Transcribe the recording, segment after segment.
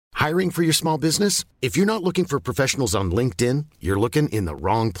Hiring for your small business? If you're not looking for professionals on LinkedIn, you're looking in the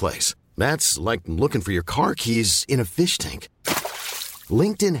wrong place. That's like looking for your car keys in a fish tank.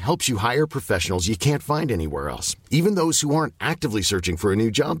 LinkedIn helps you hire professionals you can't find anywhere else, even those who aren't actively searching for a new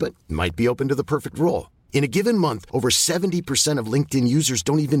job but might be open to the perfect role. In a given month, over 70% of LinkedIn users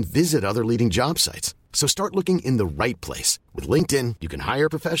don't even visit other leading job sites. So start looking in the right place. With LinkedIn, you can hire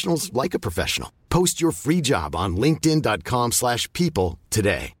professionals like a professional. Post your free job on linkedin.com/people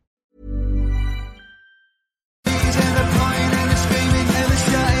today.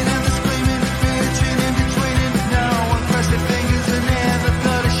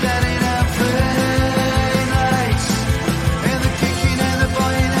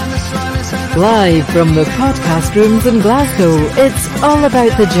 Live from the podcast rooms in Glasgow, it's all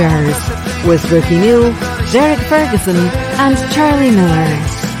about the Gers with Ricky Neal, Derek Ferguson and Charlie Miller.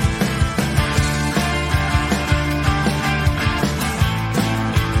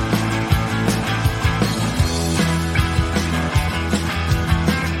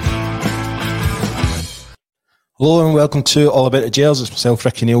 Hello and welcome to All About the Gers. It's myself,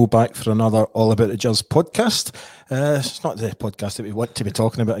 Ricky Neal, back for another All About the Gers podcast. It's not the podcast that we want to be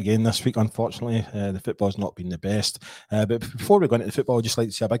talking about again this week, unfortunately. The football's not been the best. But before we go into the football, I'd just like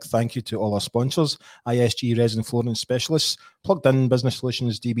to say a big thank you to all our sponsors, ISG Resin Flooring Specialists, Plugged In Business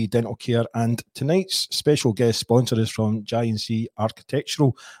Solutions, DB Dental Care, and tonight's special guest sponsor is from Giant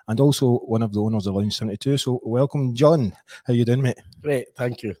Architectural and also one of the owners of Lounge 72. So welcome, John. How you doing, mate? Great,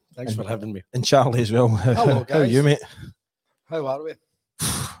 thank you. Thanks for having me. And Charlie as well. Hello, guys. How are you, mate? How are we?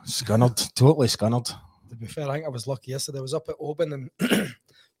 Scunnered, totally scunnered. To be fair, I think I was lucky yesterday. I was up at Oban and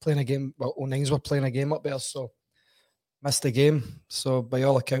playing a game. Well, O'Nine's were playing a game up there, so missed the game. So by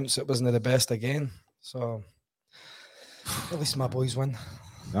all accounts, it wasn't the best again. So at least my boys win.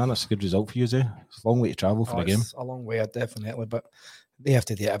 Man, that's a good result for you, Zay. It's a long way to travel for the game. A long way, definitely, but they have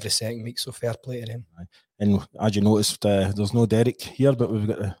to do it every second week, so fair play to them. And as you noticed, there's no Derek here, but we've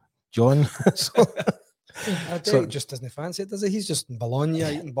got John. Derek just doesn't fancy it, does he? He's just in Bologna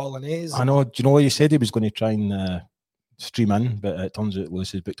eating bolognese. I know. Do you know what he said? He was going to try and stream in, but it turns out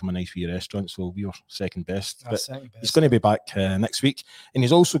Lewis has booked him a nice wee restaurant, so we were second best. But he's going to be back next week, and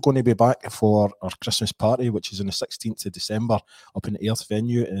he's also going to be back for our Christmas party, which is on the 16th of December up in the Earth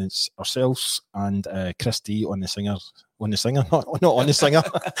venue. And it's ourselves and Chris D on the singer, not on the singer.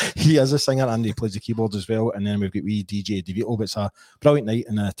 He is a singer and he plays the keyboard as well. And then we've got wee DJ DeVito. But it's a brilliant night,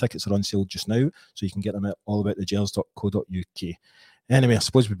 and tickets are on sale just now, so you can get them at allaboutthegers.co.uk. Anyway, I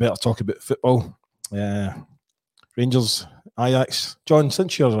suppose we better talk about football. Rangers, Ajax. John,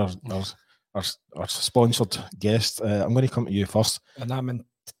 since you're our sponsored guest, I'm going to come to you first. And I'm in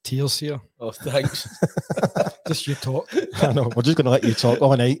tears here. Oh, thanks. Just you talk. I know, we're just going to let you talk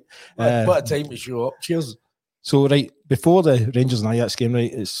all night. What a time to show up. Cheers. So, right, before the Rangers and Ajax game,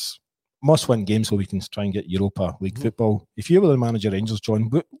 right, it's must-win game so we can try and get Europa League football. If you were the manager of Rangers, John,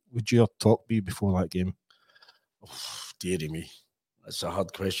 what would your talk be before that game? Oh, dearie me. That's a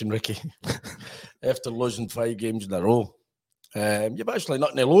hard question, Ricky. After losing 5 games in a row, you've actually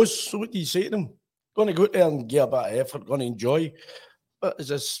nothing to lose. So what do you say to them? Going to go out there and give a bit of effort, going to enjoy. But is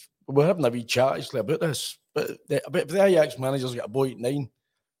this, we're having a wee chat actually about this. But if the Ajax manager's got a boy at 9, and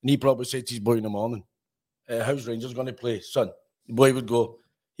he probably said to his boy in the morning, how's Rangers going to play? Son, the boy would go,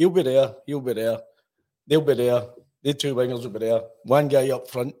 he'll be there, they'll be there, the 2 wingers will be there, 1 guy up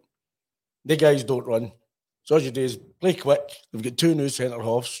front, the guys don't run. So all you do is play quick. They've got 2 new centre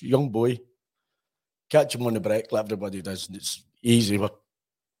halves, young boy. Catch him on the break, like everybody does. And it's easy, but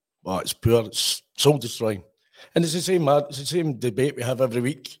it's poor. It's soul destroying. And it's the same debate we have every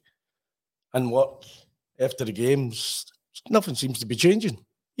week. And what after the games, nothing seems to be changing.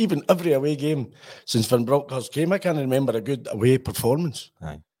 Even every away game since Van Bronckhorst came, I can't remember a good away performance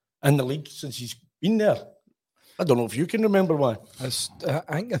in the league since he's been there. I don't know if you can remember one. I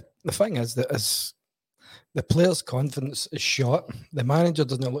think the thing is that the player's confidence is shot. The manager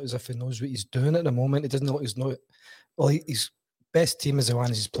doesn't look as if he knows what he's doing at the moment. He doesn't look as his best team is the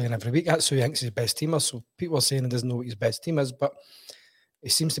ones he's playing every week. That's who he thinks his best team is. So people are saying he doesn't know what his best team is, but he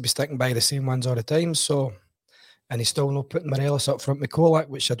seems to be sticking by the same ones all the time. So, and he's still not putting Morelos up front with Kolak,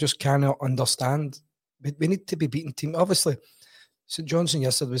 which I just cannot understand. We need to be beating team. Obviously, St Johnstone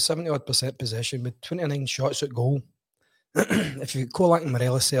yesterday was 70% possession with 29 shots at goal. If you Kolak and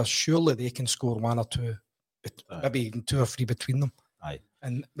Morelos there, surely they can score 1 or 2. Maybe even 2 or 3 between them.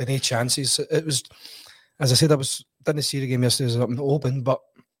 And with 8 chances, it was, as I said, didn't see the game yesterday, it was up and open, but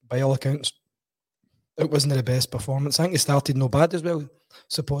by all accounts, it wasn't the best performance. I think it started no bad as well,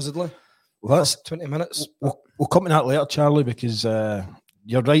 supposedly. Well, that's 20 minutes. We'll come to that later, Charlie, because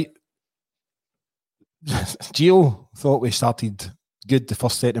you're right. Gio thought we started good the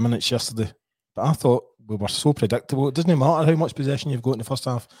first 30 minutes yesterday, but I thought we were so predictable. It doesn't matter how much possession you've got in the first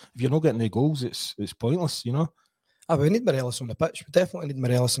half. If you're not getting the goals, it's pointless, you know. We need Morelos on the pitch. We definitely need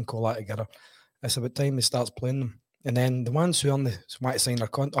Morelos and Kola together. It's about time he starts playing them. And then the ones who want to sign their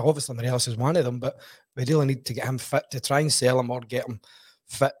contract, obviously Morelos is one of them, but we really need to get him fit to try and sell him or get him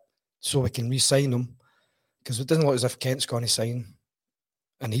fit so we can re-sign him. Because it doesn't look as if Kent's going to sign,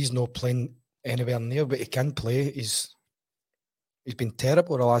 and he's not playing anywhere near, but he can play. He's been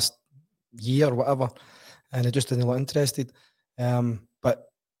terrible the last year or whatever, and he just didn't look interested. But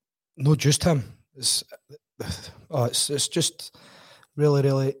not just him. It's just really,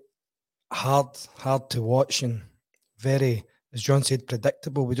 really hard to watch and very, as John said,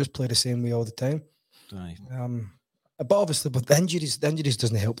 predictable. We just play the same way all the time. Right. But obviously with the injuries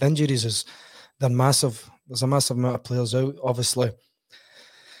doesn't help. The injuries they're massive. There's a massive amount of players out. Obviously,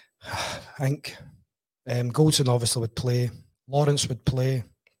 I think Goldson obviously would play. Lawrence would play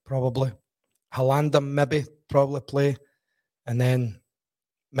probably. Hollander maybe probably play, and then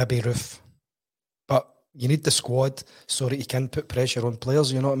maybe Roof. But you need the squad so that you can put pressure on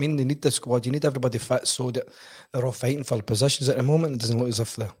players. You know what I mean? You need the squad. You need everybody fit so that they're all fighting for positions. At the moment, it doesn't look as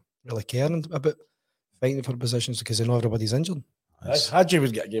if they're really caring about fighting for positions because they know everybody's injured. Hadji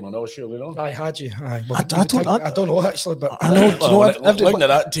would get a game on all, surely, no? Aye, Hadji. Aye. Well, I don't know actually, but I know. Looking at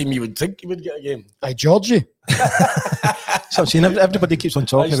that team, you would think he would get a game. Aye, Georgie. So I'm saying everybody keeps on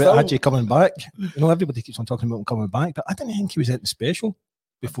talking about Hadji coming back. You know, everybody keeps on talking about him coming back, but I didn't think he was anything special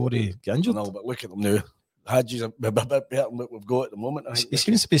before he got injured. No, but look at them now. Hadji's a bit better than what we've got at the moment. He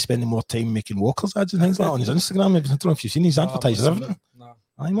seems to be spending more time making walkers ads and things like that on his Instagram. I don't know if you've seen his advertising everything. No.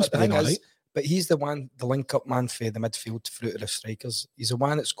 He must be doing all right. But he's the link-up man for the midfield through to the strikers. He's the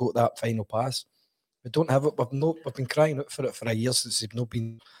one that's got that final pass. We don't have it. We've been crying out for it for a year since he's not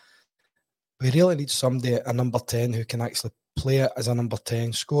been. We really need somebody, a number 10, who can actually play it as a number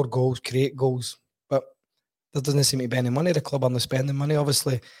 10, score goals, create goals. But there doesn't seem to be any money. The club aren't spending money.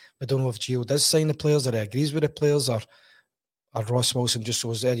 Obviously, we don't know if Gio does sign the players or he agrees with the players or Ross Wilson just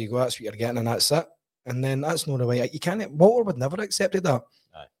goes, there you go, that's what you're getting and that's it. And then that's not the way. You can't. Walter would never have accepted that.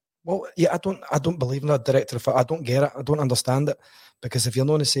 Well, yeah, I don't believe in that director. I don't get it. I don't understand it because if you're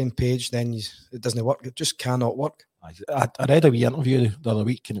not on the same page, then it doesn't work. It just cannot work. I read a wee interview the other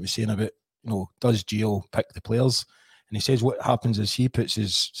week and it was saying about, does Gio pick the players? And he says what happens is he puts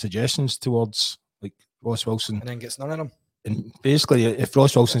his suggestions towards like Ross Wilson and then gets none of them. And basically, if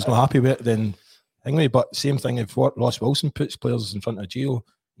Ross Wilson's not happy with it, then anyway. But same thing if Ross Wilson puts players in front of Gio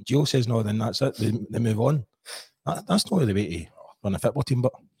says no, then that's it. They move on. That's not the way to run a football team,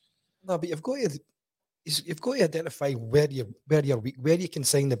 but. No, but you've got to identify where you're weak, where you can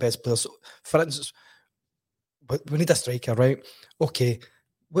sign the best players. So, for instance, we need a striker, right? Okay,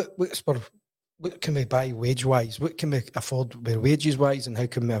 what can we buy wage wise? What can we afford wages wise, and how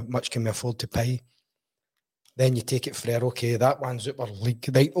much can we afford to pay? Then you take it for there. Okay, that one's super league,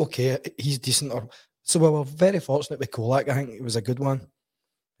 right? Okay, he's decent. So we were very fortunate with Kolak. I think it was a good one.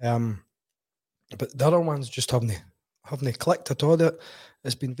 But the other ones just haven't clicked at all.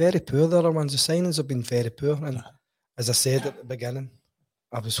 It's been very poor. The other ones, the signings have been very poor. And as I said at the beginning,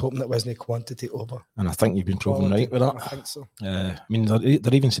 I was hoping it wasn't quantity over. And I think you've been proven right with that. I think so. I mean,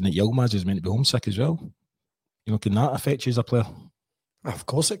 they're even saying that Yilmaz is meant to be homesick as well. Can that affect you as a player? Of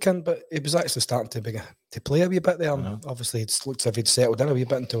course it can, but he was actually starting to play a wee bit there. And obviously, it looks as if he'd settled in a wee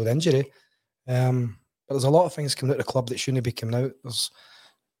bit until the injury. But there's a lot of things coming out of the club that shouldn't be coming out. There's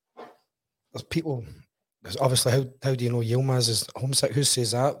people. Obviously, how do you know Yilmaz is homesick? Who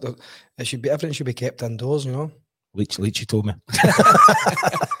says that? Everything should be kept indoors, Leachy told me.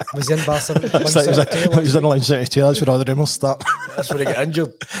 Was in Barcelona. It was in Line City Taylor. That's where all the rumours start. That's where he got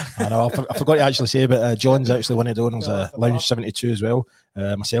injured. I know. I forgot to actually say, but John's actually one of the owners of Lounge 72 as well.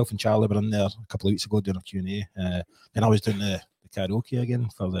 Myself and Charlie were in there a couple of weeks ago doing a Q&A. And I was doing the karaoke again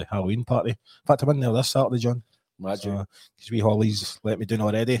for the Halloween party. In fact, I'm in there this Saturday, John. Imagine. Because we Hollies let me down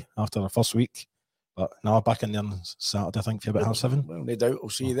already after the first week. But now I'm back in there on Saturday, I think, for about 7:30. Well, no doubt. I'll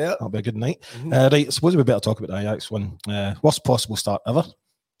see you there. That'll be a good night. Right, I suppose we better talk about the Ajax one. Worst possible start ever.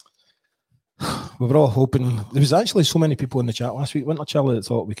 We were all hoping. There was actually so many people in the chat last week, weren't there, Charlie, that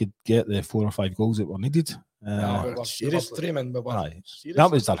thought we could get the 4 or 5 goals that were needed. That was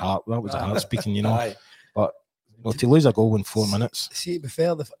their heart. That was their heart speaking, But to lose a goal in 4 minutes. See, to be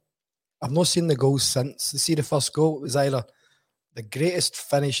fair, I've not seen the goals since. See, the first goal, it was either the greatest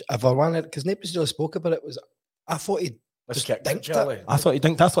finish ever won it because nobody's really spoke about it. I thought he just dinked it. I thought he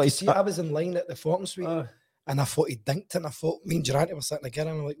dinked. I thought he. See, I was in line at the Fortin Suite and I thought he dinked it. And I thought me and Durante were sitting together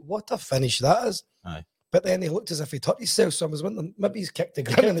and I'm like, what a finish that is! Aye. But then he looked as if he touched himself. So I was wondering, maybe he's kicked the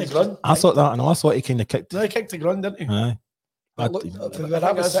ground. I thought that, and I thought he kind of kicked. No, he kicked the ground, didn't he? Aye.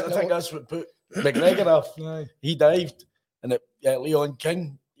 I think that's what put McGregor off. He dived, and Leon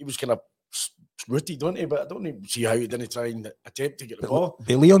King, he was kind of rooty, don't he? But I don't even see how he didn't try and attempt to get the ball.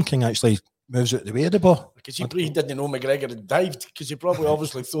 But Leon King actually moves out the way of the ball. Because he didn't know McGregor had dived, because he probably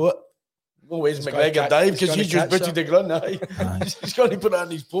obviously thought, no ways McGregor dived, because he's just booted the ground. He's going to put that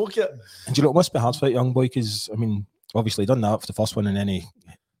in his pocket. And you know, it must be hard for that young boy, because, I mean, obviously he done that for the first one, and then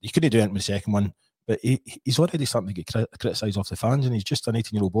he couldn't do it with the second one. But he's already starting to get criticised off the fans, and he's just an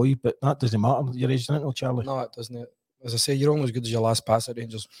 18-year-old boy. But that doesn't matter at your age, doesn't it, Charlie? No, it doesn't. As I say, you're only as good as your last pass at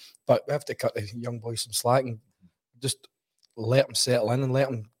Rangers. But we have to cut the young boy some slack and just let him settle in and let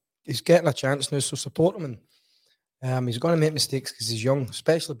him. He's getting a chance now, so support him. And he's going to make mistakes because he's young,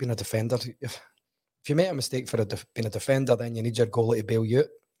 especially being a defender. If you make a mistake for being a defender, then you need your goalie to bail you out.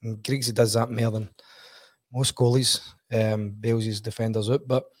 And Griggsy does that more than most goalies, bails his defenders out.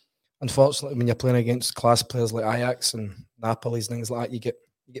 But unfortunately, when you're playing against class players like Ajax and Napoli's things like that, you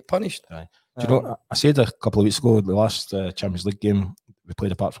get punished. Aye. Do you know, I said a couple of weeks ago, the last Champions League game we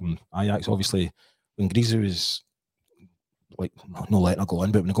played apart from Ajax, obviously, when Griggsy was like no letting it go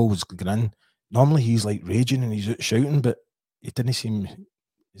in, but when the goal was going in, normally he's like raging and he's out shouting, but it didn't seem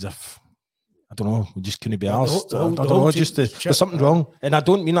as if, I don't know, we just couldn't be arsed. I don't know, just there's something wrong. And I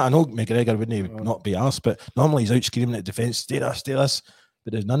don't mean that, I know McGregor wouldn't not be arsed, but normally he's out screaming at defence, stay this,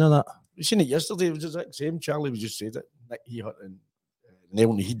 but there's none of that. We seen it yesterday, it was the exact same. Charlie was just said it, Nick Heat and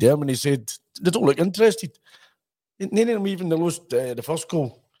Neil he there when he said they don't look interested. None of them even they lost the first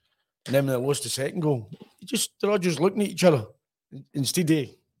goal, and then when they lost the second goal, they're all just looking at each other instead of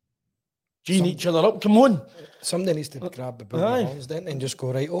geeing each other up. Come on, somebody needs to grab the bull by the horns then and just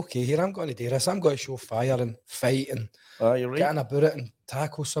go, right, okay, here I'm going to do this. I'm going to show fire and fight and get in about it and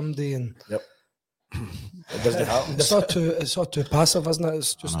tackle somebody and. Yep. It doesn't happen. It's not too passive, isn't it?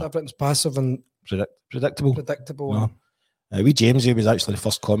 It's just everything's passive and predictable. No. Jamesy was actually the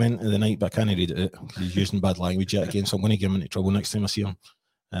first comment of the night, but I can't read it out. He's using bad language yet again, so I'm going to get him into trouble next time I see him.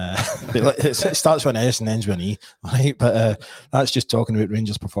 It starts with an S and ends with an E, all right? But that's just talking about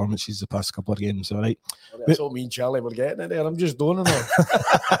Rangers' performances the past couple of games, all right? That's all me and Charlie were getting it there. I'm just doing it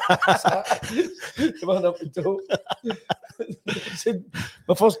all. Come on up and talk.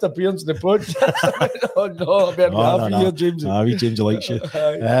 My first appearance in the podcast. Oh no, I better be happy here, James. We James likes you.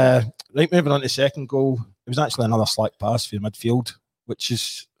 Right, moving on to the second goal. It was actually another slack pass for midfield, which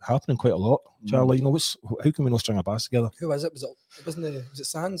is happening quite a lot. Charlie, you know, how can we not string a pass together? Who was it? Was it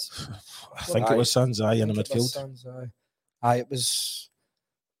Sands? I think it was Sands, in the midfield. Sands, it was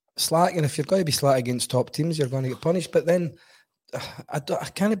slack, and if you're going to be slack against top teams, you're going to get punished. But then I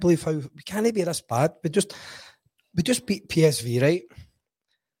can't believe how we can't be this bad. We just beat PSV, right?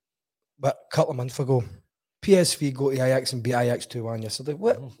 But a couple of months ago, PSV go to Ajax and beat Ajax 2-1 yesterday.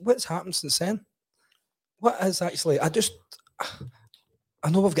 What's happened since then? What is actually? I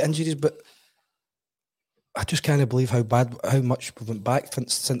know we've got injuries, but I just can't believe how much we went back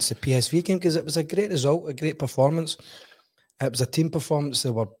since the PSV game, because it was a great result, a great performance. It was a team performance.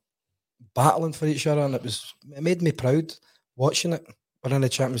 They were battling for each other, and it made me proud watching it. We're in the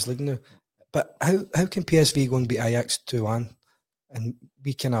Champions League now. But how can PSV go and beat Ajax 2-1 and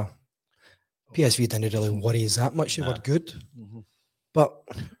we PSV didn't really worry us that much. They were good. Mm-hmm. But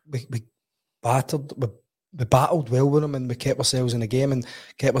we battled well with them, and we kept ourselves in the game and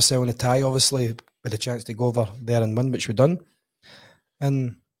kept ourselves in a tie, obviously, with a chance to go over there and win, which we done.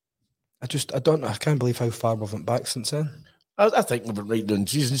 And I can't believe how far we've went back since then. I think we've been right down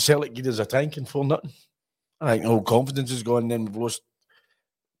season. Celtic gave us a tanking for nothing. I think all confidence is gone, then we've lost.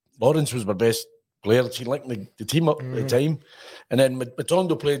 Lawrence was my best player. She liked the team up at the time. And then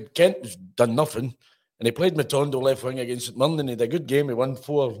Matondo played, Kent was done nothing. And he played Matondo left wing against St Mirren, and he had a good game. He won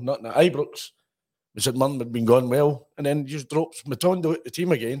 4-0 at Ibrox. But St Mirren had been going well. And then he just drops Matondo at the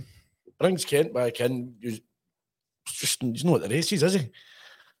team again. Brings Kent back in. He's not at the races, is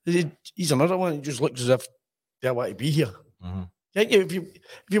he? He's another one. He just looks as if they want to be here. Mm-hmm. If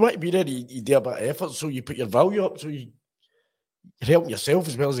you want to be there, you do a bit of effort, so you put your value up, so you're helping yourself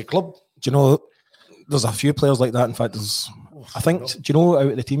as well as the club. Do you know, there's a few players like that. In fact, do you know, out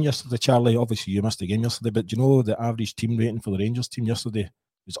of the team yesterday, Charlie, obviously you missed the game yesterday, but do you know the average team rating for the Rangers team yesterday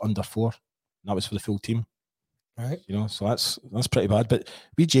was under 4? And that was for the full team. Right. You know, so that's pretty bad. But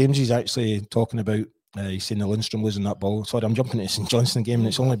James is actually talking about, he's saying the Lundstrom losing that ball. Sorry, I'm jumping to the St Johnstone game, and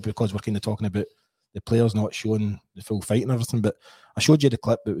it's only because we're kind of talking about the players not showing the full fight and everything. But I showed you the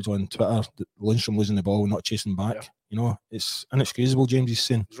clip that was on Twitter, Lundstrom losing the ball, not chasing back. Yeah. You know, it's inexcusable, James is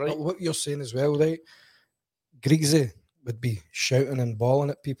saying. Right. What you're saying as well, right? Griggsy would be shouting and bawling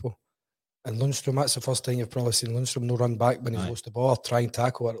at people. And Lundstrom, that's the first time you've probably seen Lundstrom no run back when he's lost the ball, or try and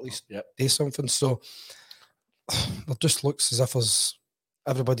tackle, or at least do something. So it just looks as if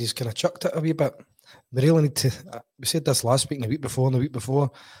everybody's kind of chucked it a wee bit. We really need to, we said this last week and the week before,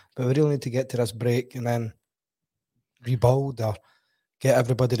 but we really need to get to this break and then rebuild or get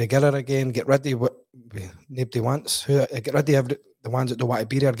everybody together again, get rid of what nobody wants, get rid of the ones that don't want to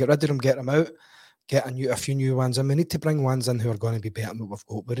be there, get rid of them, get them out, get a few new ones in. We need to bring ones in who are going to be better than what we've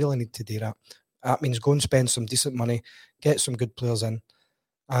got. We really need to do that. That means go and spend some decent money, get some good players in,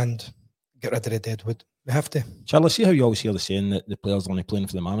 and get rid of the deadwood. We have to. Charlie, see how you always hear the saying that the players are only playing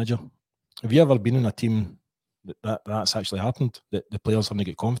for the manager? Have you ever been in a team that's actually happened, that the players haven't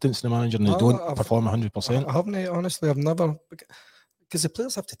got confidence in the manager and they don't perform 100%? I haven't, honestly. I've never, because the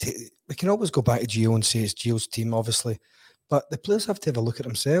players have to take, we can always go back to Gio and say it's Gio's team, obviously, but the players have to have a look at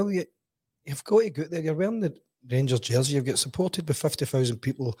themselves. You've got to go out there, you're wearing the Rangers jersey, you've got supported by 50,000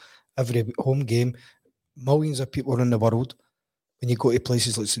 people every home game, millions of people around the world. When you go to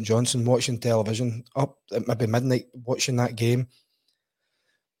places like St Johnstone, watching television, up at maybe midnight, watching that game,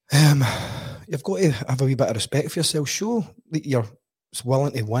 you've got to have a wee bit of respect for yourself. Show that you're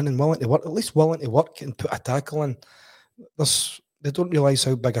willing to win and willing to work, at least willing to work and put a tackle in. They don't realise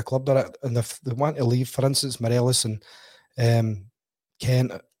how big a club they're at, and if they want to leave, for instance, Morelos and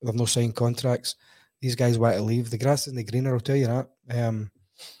Kent, they've no signed contracts. These guys want to leave. The grass isn't greener, I'll tell you that.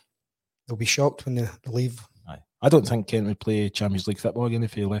 They'll be shocked when they leave. I don't think Kent would play Champions League football again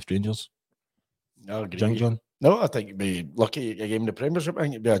if he left Rangers. I agree. John? No, I think he'd be lucky a game in the Premiership. I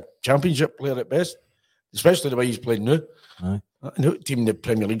think he'd be a Championship player at best, especially the way he's playing now. Aye. No team in the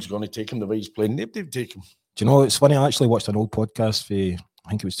Premier League's going to take him the way he's playing. Nobody would take him. Do you know, it's funny, I actually watched an old podcast I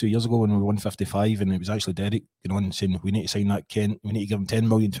think it was 2 years ago when we won 55, and it was actually Derek going on saying, we need to sign that Kent, we need to give him 10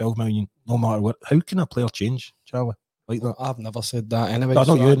 million, 12 million, no matter what. How can a player change, Charlie, like that? I've never said that anyway. I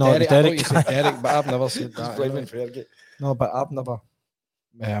know you, not Derek. Derek. I know you said Derek, but I've never said that. Anyway. No, but I've never.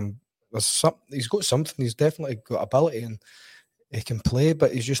 He's got something. He's definitely got ability and he can play,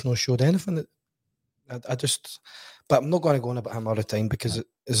 but he's just not showed anything. But I'm not going to go on about him all the time because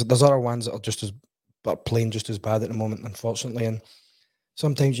there's other ones that are playing just as bad at the moment, unfortunately. And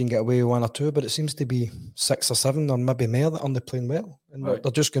sometimes you can get away with one or two, but it seems to be 6 or 7 or maybe more that aren't playing well, and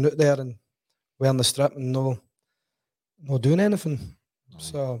they're just going out there and wearing the strip and no doing anything.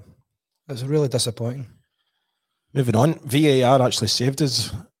 So it's really disappointing. Moving on, VAR actually saved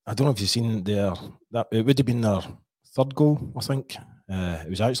us. I don't know if you've seen that it would have been their third goal, I think. It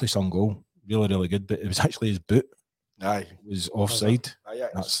was actually some goal, really, really good, but it was actually his boot. Aye. It was offside.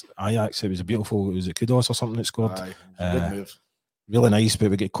 Ajax. That's Ajax. It was a beautiful, it was a kudos or something that scored. Aye. Good move. Really nice,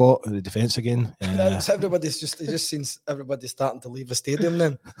 but we get caught in the defence again. Everybody's just seen everybody starting to leave the stadium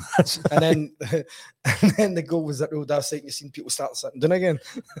then. and then the goal was that ruled offside and you've seen people start sitting down again.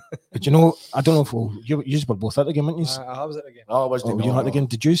 But you know, I don't know if you were both at the game, weren't you? I was at the game. Oh, was were you at the game?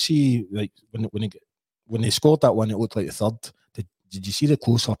 Did you see, like, when they scored that one, it looked like the third. Did you see the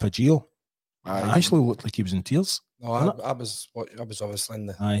close-up of Gio? It actually looked like he was in tears. No, I was obviously in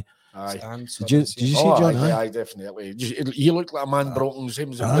the stand. So did you see John? Aye, definitely. He looked like a man broken,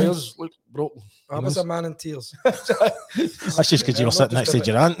 same as the players looked broken. I was a man in tears. That's just because you were sitting next to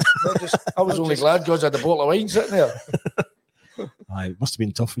Durant. I was only glad because I had a bottle of wine sitting there. Aye, it must have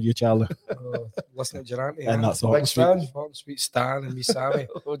been tough for you, Charlie. Listening to Durant. And that's all. Sweet Stan and me Sammy.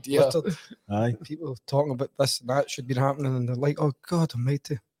 Oh dear. Aye. People talking about this and that should be happening, and they're like, "Oh God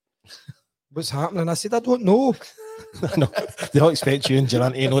Almighty, what's happening?" I said, "I don't know." No, they don't expect you and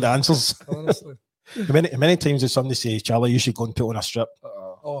Durant to know the answers. Honestly, many times if somebody says, "Charlie, you should go and put on a strip."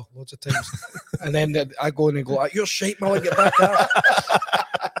 Oh, loads of times. And then I go in and go, "You're shite, man, get back out."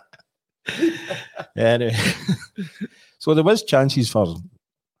 Anyway, so there was chances for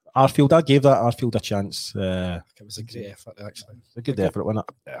Arfield. I gave that Arfield a chance. It was a great effort, actually. A good effort, wasn't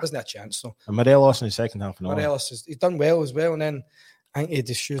it? It wasn't a chance, though. And Morelos in the second half. Morelos, he's done well as well, and then I think he had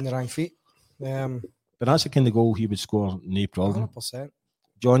his shoe in the wrong feet. But that's the kind of goal he would score, no problem. 100%.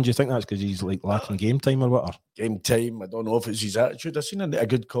 John, do you think that's because he's like lacking game time or what? Or? Game time, I don't know if it's his attitude. I seen a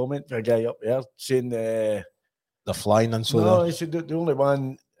good comment from a guy up there saying they're flying and so. No, he said the only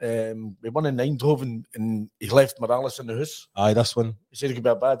one. We won in Eindhoven and he left Morales in the house. Aye, this one. He said it could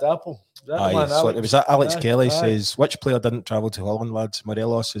be a bad apple. Aye, so it was that Alex Kelly says, which player didn't travel to Holland, lads?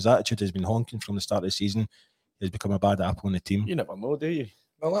 Morelos, his attitude has been honking from the start of the season. He's become a bad apple in the team. You never know, do you?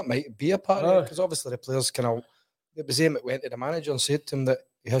 Well, that might be a part of it, because obviously the players it was him that went to the manager and said to him that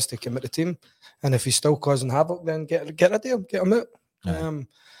he has to commit the team. And if he's still causing havoc, then get rid of him, get him out. Yeah.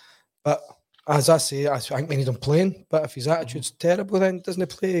 But as I say, I think we need him playing. But if his attitude's terrible, then doesn't he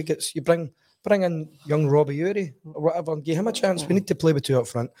play? You bring in young Robbie Urey or whatever and give him a chance. We need to play with 2 up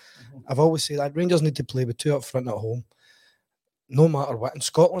front. I've always said that Rangers need to play with 2 up front at home, no matter what. In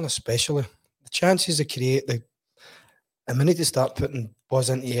Scotland especially, the chances they create, the And we need to start putting balls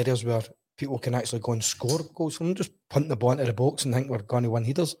into areas where people can actually go and score goals from. Just punt the ball into the box and think we're going to win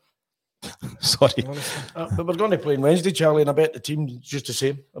headers. Sorry. But we're going to play on Wednesday, Charlie, and I bet the team's just the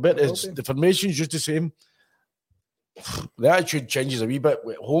same. I bet the formation's just the same. The attitude changes a wee bit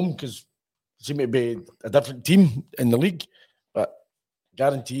at home because it seems to be a different team in the league. But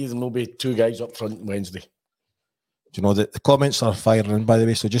guarantee there will be 2 guys up front on Wednesday. Do you know, the comments are firing in, by the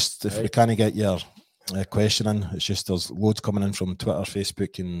way, so just if we can't get your question in, it's just there's loads coming in from Twitter,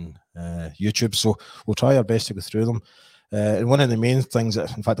 Facebook and YouTube, so we'll try our best to go through them. And one of the main things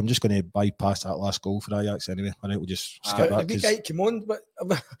that, in fact, I'm just going to bypass that last goal for Ajax anyway. All right, we'll just skip that. The guy came on, but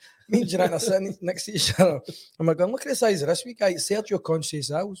me and Gerard are sitting next to each other. I'm like, look at the size of this wee guy, Sergio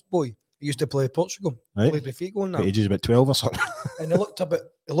Conceição's boy. He used to play Portugal. Right. Played with Figo now. Ages about 12 or something. And he looked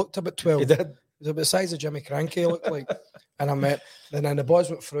about 12. He did. He was about the size of Jimmy Cranky, he looked like. And then the boys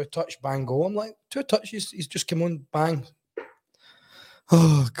went through, touch, bang, goal. I'm like, 2 touches, he's just come on, bang.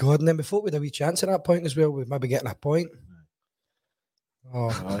 Oh, God. And then we thought we had a wee chance at that point as well, with maybe getting a point.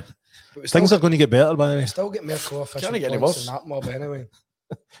 Oh, things are going to get better, by the way. Still get more coefficient Can't get any points worse. than that mob anyway.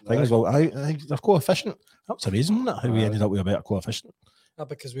 Things will. They're coefficient. That's the reason, isn't it? How we ended up with a better coefficient.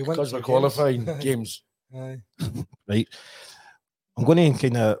 Because we're qualifying games. Right. I'm going to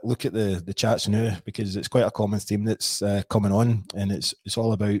kind of look at the chats now because it's quite a common theme that's coming on, and it's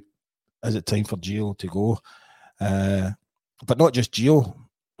all about, is it time for Gio to go? But not just Gio,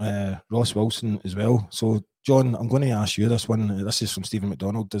 Ross Wilson as well. So, John, I'm going to ask you this one. This is from Stephen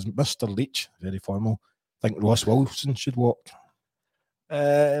McDonald. Does Mr. Leach, very formal, think Ross Wilson should walk?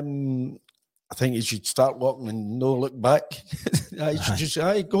 I think he should start walking and no look back. He should just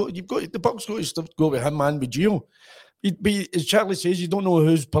go. You've got the buck's got to go with him and with Gio. As Charlie says, you don't know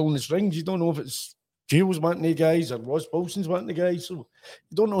who's pulling the strings. You don't know if it's Gio's wanting the guys or Ross Wilson's wanting the guys. So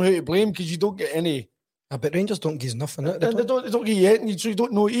you don't know who to blame because you don't get any. But Rangers don't give nothing. They don't give you anything. So you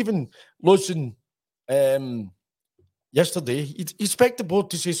don't know. Even Lawson yesterday, you expect the board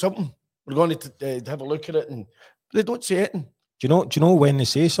to say something. We're going to have a look at it, and they don't say anything. Do you know when they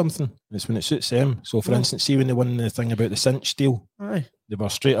say something? It's when it suits them. So, for instance, see when they won the thing about the cinch deal, they were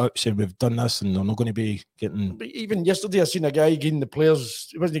straight up saying we've done this and they're not going to be getting. But even yesterday, I seen a guy giving the players.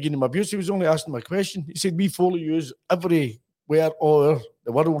 He wasn't giving them abuse. He was only asking them a question. He said, "We follow you everywhere all over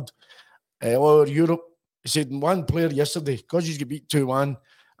the world, all over Europe." He said, one player yesterday, because he's got beat 2-1,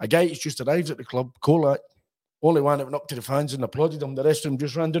 a guy who's just arrived at the club, Kolak, only one that went up to the fans and applauded him. The rest of them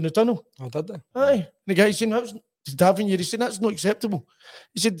just ran down the tunnel. Oh, did they? Aye. And the guy said, he said, that's not acceptable.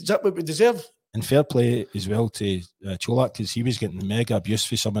 He said, is that what we deserve? And fair play as well to Cholak, because he was getting mega abuse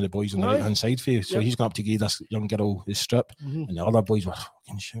for some of the boys on the right-hand side for you. So he's going up to give this young girl his strip, and the other boys were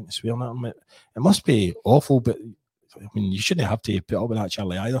fucking shouting and swearing at him. It must be awful, but I mean, you shouldn't have to put up with that,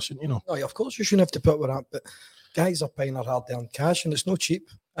 Charlie, either, shouldn't you know? No, of course you shouldn't have to put up with that, but guys are paying their hard-earned cash, and it's no cheap.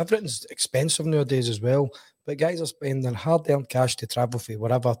 Everything's expensive nowadays as well, but guys are spending their hard-earned cash to travel for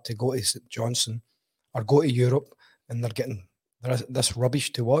wherever, to go to St Johnstone or go to Europe, and they're getting this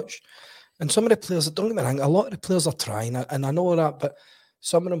rubbish to watch. And some of the players, don't get me wrong, a lot of the players are trying, and I know that, but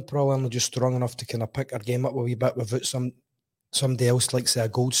some of them probably are just strong enough to kind of pick their game up a wee bit without somebody else, like, say, a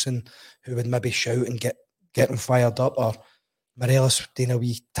Goldson, who would maybe shout and get them fired up, or Morelos doing a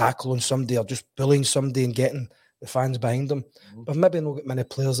wee tackle on somebody, or just bullying somebody and getting the fans behind them. But maybe not get many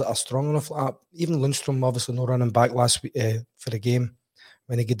players that are strong enough like that. Even Lundstrom, obviously, not running back last week for the game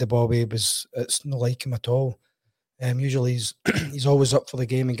when he gave the ball away, it's not like him at all. Usually he's always up for the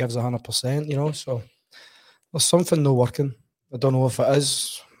game and gives 100%, you know. So there's something not working. I don't know if it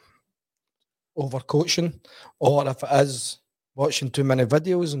is overcoaching or if it is watching too many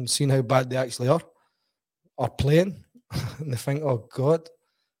videos and seeing how bad they actually are playing. And they think, oh God,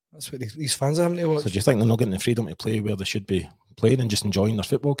 that's what these fans are having to watch. So do you think they're not getting the freedom to play where they should be playing and just enjoying their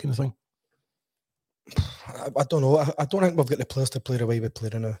football kind of thing? I don't know. I don't think we've got the players to play the way we play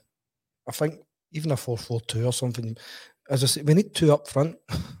now. I think even a 4-4-2 or something. As I say, we need 2 up front.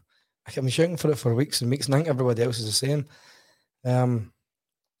 I've been shouting for it for weeks and weeks, and I think everybody else is the same. I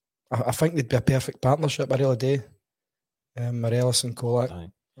think they'd be a perfect partnership. I really do. Morelos and Kolak.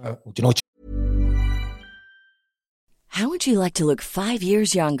 Do you know? How would you like to look 5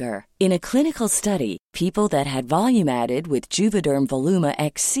 years younger? In a clinical study, people that had volume added with Juvederm Voluma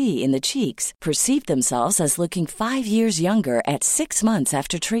XC in the cheeks perceived themselves as looking 5 years younger at 6 months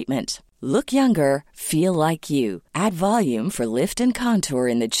after treatment. Look younger, feel like you. Add volume for lift and contour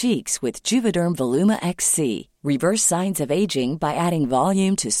in the cheeks with Juvederm Voluma XC. Reverse signs of aging by adding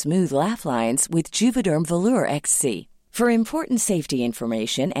volume to smooth laugh lines with Juvederm Volure XC. For important safety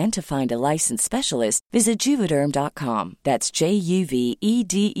information and to find a licensed specialist, visit Juvederm.com. That's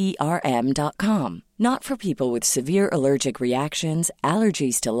JUVEDERM.com. Not for people with severe allergic reactions,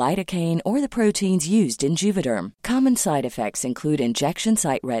 allergies to lidocaine, or the proteins used in Juvederm. Common side effects include injection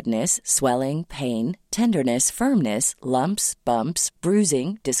site redness, swelling, pain, tenderness, firmness, lumps, bumps,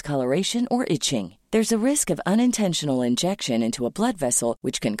 bruising, discoloration, or itching. There's a risk of unintentional injection into a blood vessel,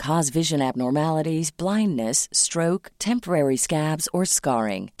 which can cause vision abnormalities, blindness, stroke, temporary scabs, or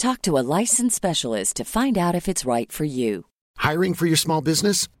scarring. Talk to a licensed specialist to find out if it's right for you. Hiring for your small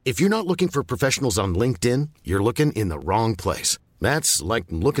business? If you're not looking for professionals on LinkedIn, you're looking in the wrong place. That's like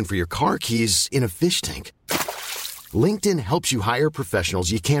looking for your car keys in a fish tank. LinkedIn helps you hire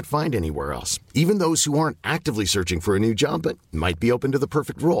professionals you can't find anywhere else, even those who aren't actively searching for a new job but might be open to the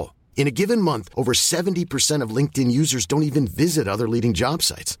perfect role. In a given month, over 70% of LinkedIn users don't even visit other leading job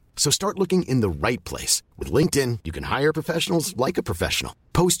sites. So start looking in the right place. With LinkedIn, you can hire professionals like a professional.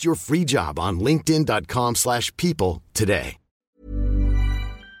 Post your free job on linkedin.com/people today.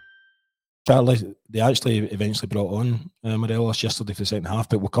 Charlie, they actually eventually brought on Morelos yesterday for the second half,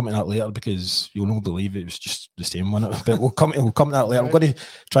 but we'll come to that later because you'll not believe it was just the same one. But we'll come to that later. I'm going to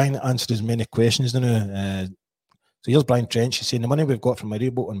try and answer as many questions now. So here's Brian Trench. He's saying the money we've got from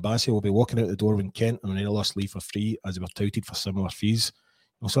Maribo and Bassi will be walking out the door when Kent and Morelos leave for free as they were touted for similar fees.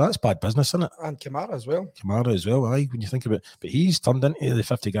 So that's bad business, isn't it? And Kamara as well. Aye, when you think about it. But he's turned into the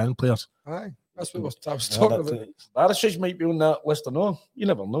 50 grand players. Aye, that's what I was talking about. Barisic might be on that list or no. You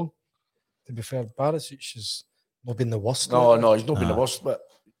never know. To be fair, Barisic has not been the worst. No, he's not been the worst, but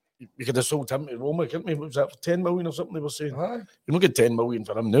we could have sold him to Roma, couldn't we? What was that, for 10 million or something they were saying? Aye. You're not getting 10 million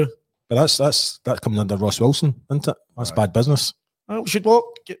for him now. But that's coming under Ross Wilson, isn't it? That's bad business. We should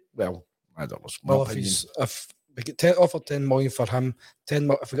walk. Well, I don't know. Well, if we get offered 10 million for him,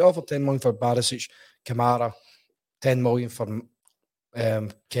 if we get offered 10 million for Barisic, Kamara, 10 million for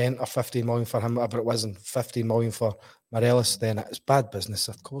Kent, or 15 million for him, whatever it was, and 15 million for Morelos, then it's bad business.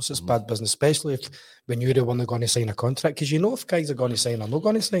 Of course, it's bad business, especially when you're the one that's going to sign a contract, because you know if guys are going to sign or not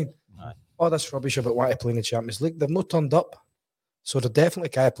going to sign. Aye. All this rubbish about wanting to play in the Champions League, they've not turned up. So they're definitely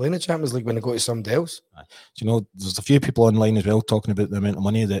can't play in the Champions League when they go to somebody else. Do you know, there's a few people online as well talking about the amount of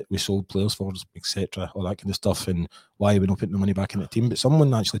money that we sold players for, etc., all that kind of stuff, and why we're not putting the money back in the team. But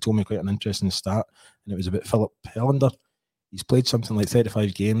someone actually told me quite an interesting stat, and it was about Philip Helander. He's played something like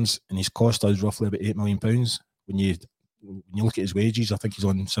 35 games, and he's cost us roughly about £8 million. When you look at his wages, I think he's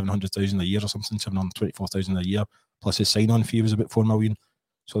on 700,000 a year or something, 724,000 a year, plus his sign-on fee was about 4 million.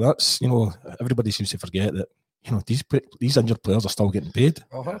 So that's, everybody seems to forget that. These injured players are still getting paid.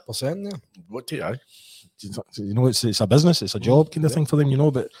 100%, yeah. What do you? It's a business, it's a job kind of thing for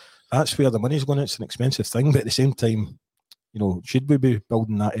them, but that's where the money's going. It's an expensive thing, but at the same time, should we be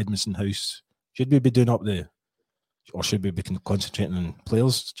building that Edmondson house? Should we be doing up or should we be concentrating on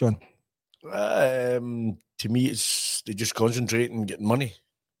players, John? To me, it's they just concentrate on getting money.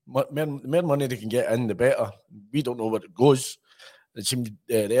 The more money they can get in, the better. We don't know where it goes. It seems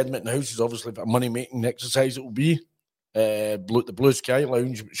the Edmonton House is obviously a money-making exercise. It will be the Blue Sky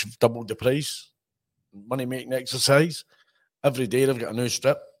Lounge, which have doubled the price. Money-making exercise. Every day they've got a new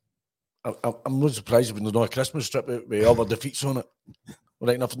strip. I'm not surprised when there's not a Christmas strip out with other defeats on it.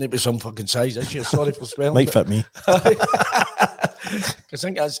 Right enough, maybe some fucking size this year. Sorry for spelling. Might fit me. I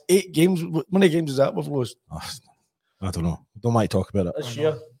think that's 8 games. How many games is that we've lost? I don't know. Don't mind talk about it. This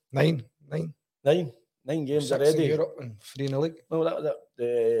year? 9 games 6 already. in Europe and 3 in the league. No,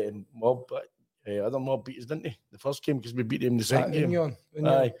 the Mob, other Mob beat us, didn't they? The first game, because we beat them in the second game. Union.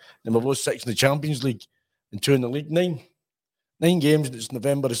 Aye. Then we've lost 6 in the Champions League and 2 in the league. 9 games, and it's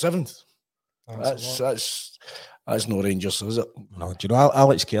November the 7th. That's no Rangers, is it? No, do you know,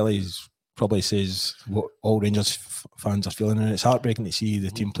 Alex Kelly probably says what all Rangers fans are feeling, and it's heartbreaking to see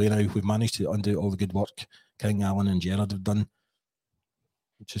the team play now. We've managed to undo all the good work King, Allen and Gerrard have done,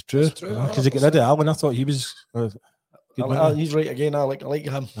 which is true. Because they get rid of Allen, I thought he was good. He's right again. I like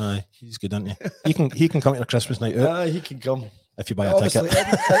him. Aye, he's good, isn't he? He can come to the Christmas night out. Aye, he can come if you buy a ticket.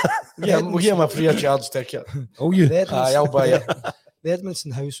 We'll give him a free of charge ticket. Oh, you? Aye, I'll buy it. The Edmondson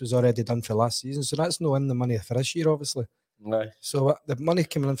house was already done for last season, so that's no in the money for this year, obviously. Aye. So the money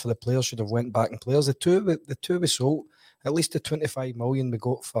coming in for the players should have went back in players. The two we sold, at least the 25 million we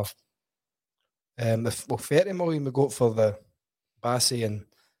got for 30 million we got for the Bassi and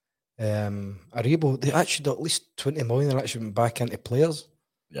Aribo. They actually at least 20 million that actually went back into players.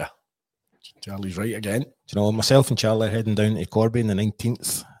 Yeah. Charlie's right again. Do you know, myself and Charlie are heading down to Corby on the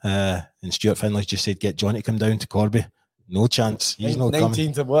 19th, and Stuart Finlay just said, get Johnny to come down to Corby. No chance. He's not coming.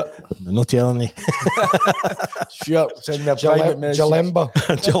 19th of what? No telling you. Stuart, send me a private message. Jalemba.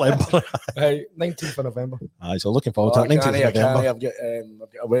 19th of November. Aye, so looking forward to that. 19th of November. I've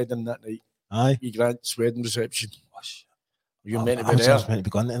got a wedding that night. Aye. E. Grant's wedding reception. You're meant to be there. I was meant to be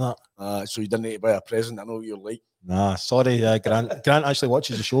going to that. So you didn't need to buy a present. I know what you're like. Nah, sorry, Grant. Grant actually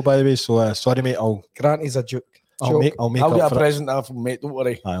watches the show, by the way. So sorry, mate. Grant is a joke. I'll make I'll up get for a present now from mate. Don't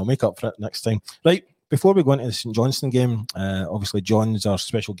worry. I'll make up for it next time. Right. Before we go into the St Johnstone game, obviously John's our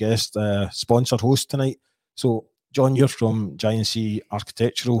special guest, sponsored host tonight. So, John, you're from Giant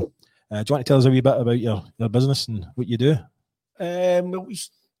Architectural. Do you want to tell us a wee bit about your business and what you do? Well,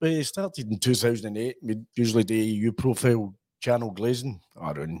 we started in 2008. We usually do U-profile channel glazing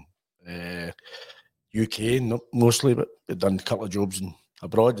around UK mostly, but we've done a couple of jobs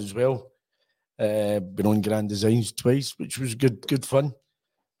abroad as well. Been on Grand Designs twice, which was good fun.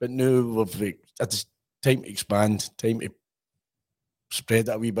 But now we've had time to expand, time to spread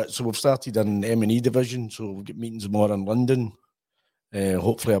it a wee bit. So we've started an M&E division. So we've got meetings more in London.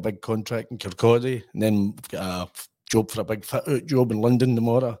 Hopefully a big contract in Kirkcaldy, and then we've got a job for a big fit-out job in London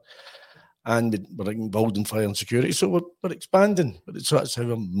tomorrow. And we're involved in fire and security. So we're expanding. But that's how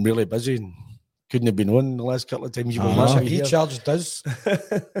I'm really busy. And couldn't have been on the last couple of times you were listening. He charged us.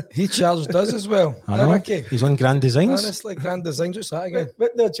 He charged us as well. I know. Okay. He's on Grand Designs. Honestly, Grand Designs. What's that again?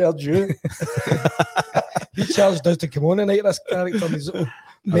 What did I charge you? He charged us to come on tonight. This character, he's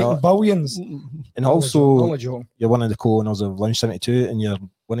making billions. And also, you're one of the co-owners of Lounge 72, and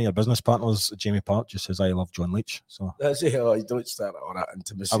one of your business partners, Jamie Park, just says, "I love John Leach." So that's it. Oh, you don't start all that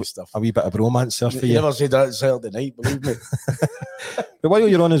intimacy stuff. A wee bit of romance there for you. You never said that Saturday night, believe me. But while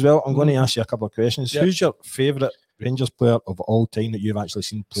you're on as well, I'm going to ask you a couple of questions. Yep. Who's your favourite Rangers player of all time that you've actually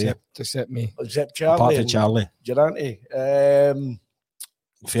seen play? Except me. Except Charlie. Apart from Charlie. Durante.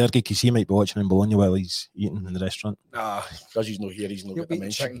 Fergie, because he might be watching in Bologna while he's eating in the restaurant. Nah, because he's not here, he's not getting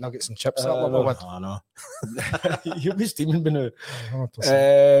mentioned. Chicken nuggets and chips. I know. You'll be steaming by now.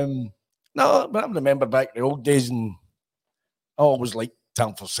 No, but I remember back the old days, and I always liked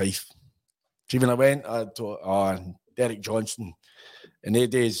Tam Forsyth. So when I went, I thought, Derek Johnson. In the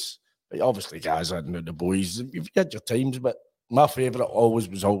days, obviously, guys, I know the boys. You've had your times, but my favourite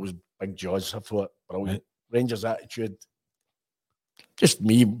was always Big Jaws. I thought, brilliant. Right. Rangers attitude. Just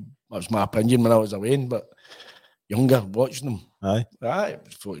me, that was my opinion when I was away, but younger, watching them. Aye. I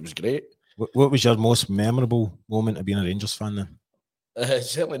thought it was great. What was your most memorable moment of being a Rangers fan then?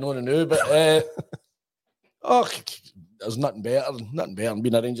 Certainly not now, but there's nothing better than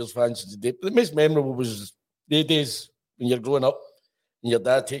being a Rangers fan since the day. The most memorable was the days when you're growing up and your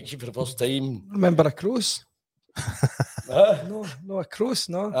dad takes you for the first time. Remember a cross? No, a cross,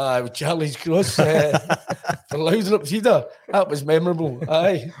 no. With Charlie's cross for Loudon up Cedar. That was memorable.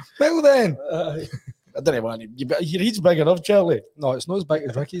 Aye. Well then. I don't know, man. Your head's big enough, Charlie. No, it's not as big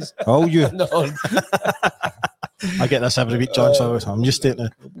as Ricky's. Oh, you. No. I get this every week, John, so I'm just taking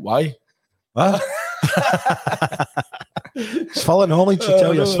it. Why? What? It's full of knowledge, I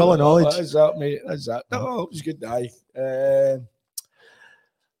tell you. It's full of knowledge. That's that, mate. That's that. No, it was good. Aye.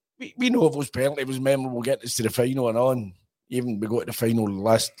 We know if it was penalty, it was memorable getting us to the final and on. Even we got to the final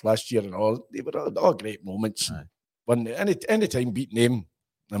last year and all. They were all great moments. Aye. When any time beating them,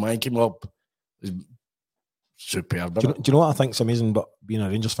 the man came up, it was superb. Do you know what I think's amazing about being a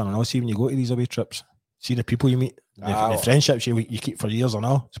Rangers fan? And also, when you go to these away trips, see the people you meet, the friendships you keep for years and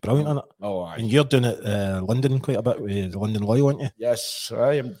all. It's brilliant, isn't it? Oh, aye. And you're doing it London quite a bit with the London Loyal, aren't you? Yes,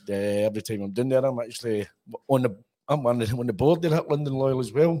 I am. Every time I'm down there, I'm actually on the board there at London Loyal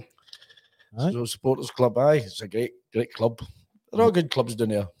as well. Aye. So supporters club, it's a great club. They're all good clubs down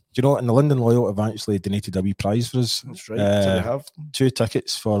there. Do you know, in the London Loyal have actually donated a wee prize for us. That's right. So they have 2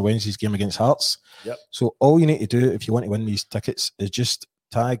 tickets for Wednesday's game against Hearts. Yep. So all you need to do if you want to win these tickets is just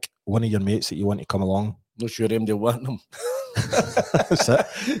tag one of your mates that you want to come along. Not sure they'll want them. That's it.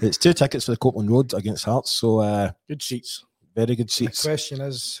 It's 2 tickets for the Copeland Road against Hearts. So good seats. Very good seats. The question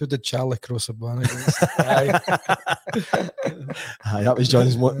is, who did Charlie cross the bar against? That was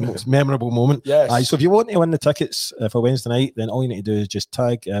John's most memorable moment. Yes. So if you want to win the tickets for Wednesday night, then all you need to do is just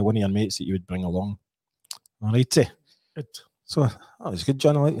tag one of your mates that you would bring along. All right. Good. So that was good,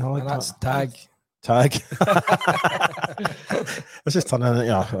 John. I like that's that. Tag. This is turning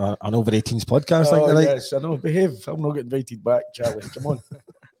into an over 18s podcast. Yes, I know. Behave. I'm not getting invited back, Charlie. Come on.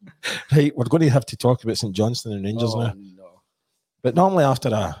 Right, we're going to have to talk about St Johnstone and Rangers now. No. But normally after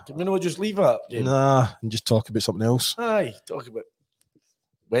that... Can we not just leave that? Nah, and just talk about something else. Aye, talk about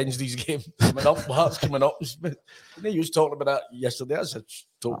Wednesday's game coming up, Hearts coming up. You was talking about that yesterday. That's a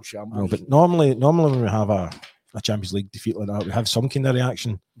total shambles. No, but normally when we have a Champions League defeat like that, we have some kind of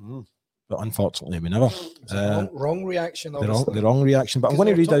reaction. Mm-hmm. But unfortunately, we never. Wrong reaction. The wrong reaction. But I'm going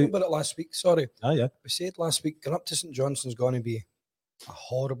to read out... about it last week, sorry. Yeah. We said last week, going up to St Johnstone's going to be a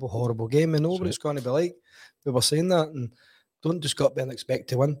horrible, horrible game. And know what it's going to be like. We were saying that, and don't just go up there and expect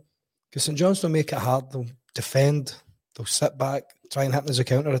to win. Because St Johnstone make it hard. They'll defend. they'll sit back, try and hit as a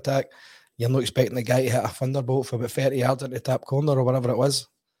counter attack. You're not expecting the guy to hit a thunderbolt for about 30 yards into the top corner or whatever it was.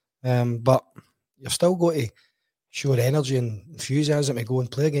 But you've still got to show the energy and enthusiasm to go and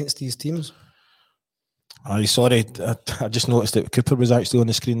play against these teams. Sorry, I just noticed that Cooper was actually on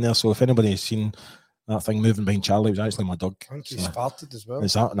the screen there. So if anybody has seen that thing moving behind Charlie, it was actually my dog. I think he's farted as well.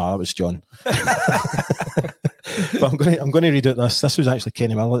 Is that? No, that was John. But I'm going to read out this. This was actually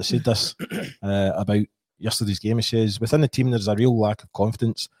Kenny Miller that said this about yesterday's game. He says, within the team, there's a real lack of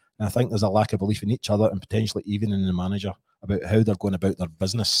confidence. And I think there's a lack of belief in each other and potentially even in the manager about how they're going about their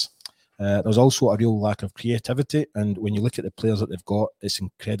business. There's also a real lack of creativity. And when you look at the players that they've got, it's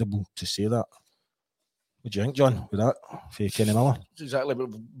incredible to say that. What do you think, John, with that for Kenny Miller? Exactly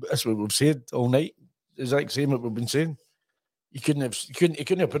that's what we've said all night. Exactly the same what we've been saying. He couldn't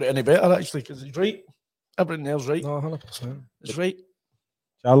have put it any better, actually, because he's right. Everything else right. No, 100%. It's right.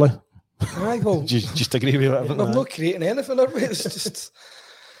 Charlie? Well, just agree with it. I'm not creating anything, are we? It's just...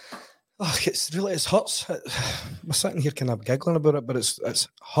 it hurts. We're sitting here kind of giggling about it, but it's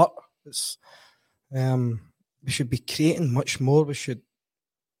hurt. We should be creating much more.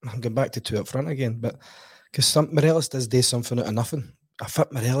 I'm going back to two up front again, but because Morelos does do something out of nothing. I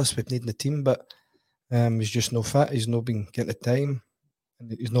fit Morelos with needing the team, but he's just no fit. He's not been getting the time,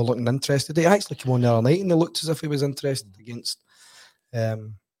 and he's not looking interested. He actually came on the other night and he looked as if he was interested against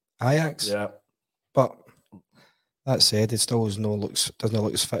Ajax. Yeah, but that said, it still doesn't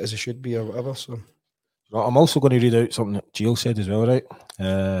look as fit as he should be or whatever. So I'm also going to read out something that Gio said as well, right?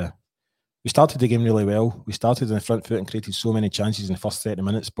 We started the game really well. We started in the front foot and created so many chances in the first 30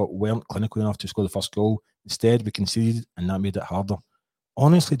 minutes, but weren't clinical enough to score the first goal. Instead, we conceded, and that made it harder.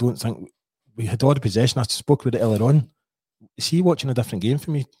 Honestly, don't think we had all the possession. I spoke about it earlier on. Is he watching a different game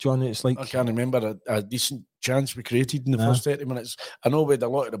for me, John? It's like I can't remember a decent chance we created in the first 30 minutes. I know we had a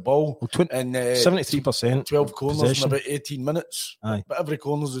lot of the ball. Well, and 73%. 12 corners possession. in about 18 minutes. Aye. But every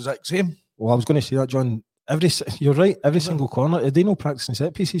corner's the exact same. Well, I was going to say that, John. You're right. Every single corner. Are they not practicing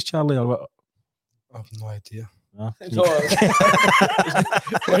set pieces, Charlie, or what? I have no idea. Why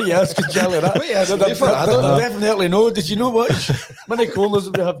are you asking Charlie that? I don't definitely know. Did you know what? How many corners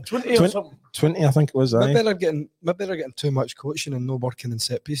did we have? 20 or something? 20, I think it was. Maybe they're getting too much coaching and no working in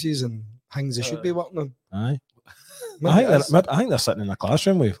set pieces and things they should be working on. Aye. I think they're sitting in a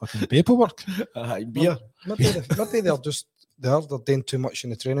classroom with fucking paperwork. Beer. Maybe they're doing too much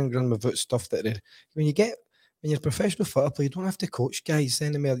in the training ground without stuff that when you're a professional football player, you don't have to coach guys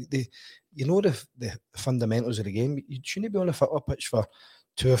anymore. You know the fundamentals of the game. You shouldn't be on a football pitch for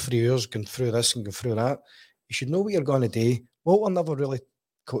 2 or 3 years going through this and going through that. You should know what you're going to do. Walter never really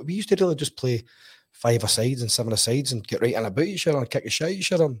we used to really just play 5 asides and 7 asides and get right in about each other and kick a shot at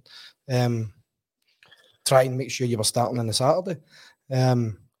each other and try and make sure you were starting on the Saturday.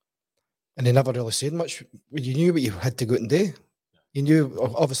 And they never really said much. You knew what you had to go out and do. You knew,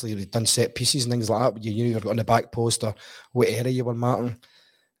 obviously, you'd done set pieces and things like that, but you knew you were on the back post or what area you were marking.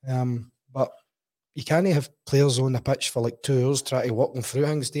 But you can't have players on the pitch for like 2 hours trying to walk them through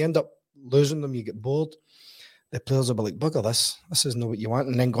things. They end up losing them, you get bored. The players will be like, bugger this is not what you want.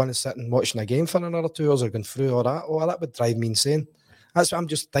 And then going and sitting watching a game for another 2 hours or going through all that. Oh, that would drive me insane. That's what I'm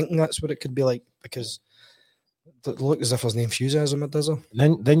just thinking that's what it could be like, because it looks as if there's no enthusiasm, it does.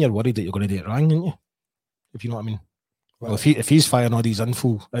 Then you're worried that you're going to do it wrong, aren't you? If you know what I mean. Well, if he's firing all these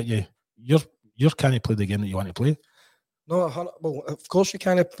info at you, you're can't play the game that you want to play. No, well, of course you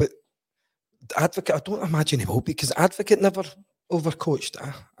can't. But Advocate, I don't imagine he will, because Advocate never overcoached.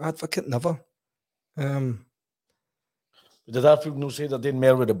 Advocate never. Did Arfield not say they're doing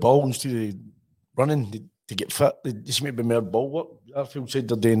more with the ball instead of running to get fit? They should maybe more ball work. Arfield said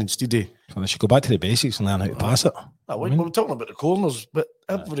they're doing instead of. Well, they should go back to the basics and learn how to pass it. We're talking about the corners, but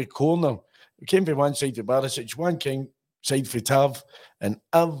every corner, we came from one side to Barisic, one side for Tav, and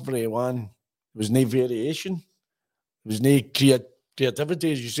everyone, there was no variation. There was no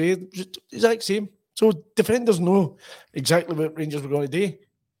creativity, as you say. It was the exact same. So defenders know exactly what Rangers were going to do. Do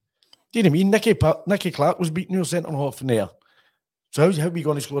you know what I mean? Nicky Clark was beating your centre half in there. So how are we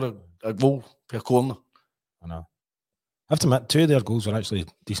going to score a goal per corner? I know. I have to admit, 2 of their goals were actually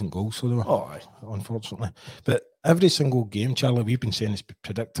decent goals, so they were, unfortunately. But every single game, Charlie, we've been saying it's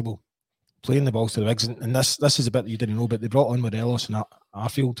predictable. Playing the balls to the wigs, and this is a bit that you didn't know, but they brought on Morelos and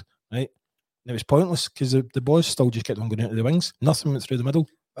Arfield, right? And it was pointless because the boys still just kept on going into the wings. Nothing went through the middle.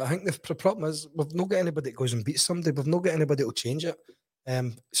 I think the problem is we've not got anybody that goes and beats somebody. We've not got anybody that will change it.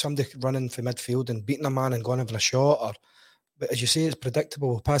 Somebody running for midfield and beating a man and going in for a shot, but as you say, it's predictable.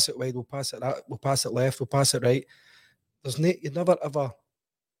 We'll pass it wide, we'll pass it out, we'll pass it left, we'll pass it right. You'd never ever.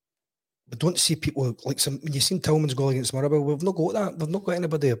 We don't see people like when you've seen Tillman's goal against Motherwell. We've not got that. We've not got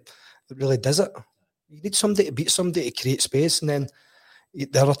anybody that really does it. You need somebody to beat somebody to create space, and then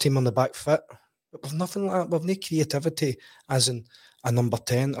the other team on the back foot. But we've nothing like that. We've no creativity, as in a number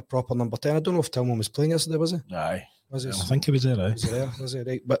 10, a proper number 10. I don't know if Tillman was playing yesterday, was he? Aye. Was he? I think he was there, right? Was he there? Was he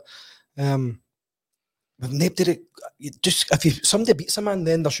right? But we've never did it. If somebody beats a man,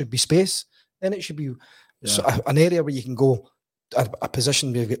 then there should be space. Then it should be an area where you can go, a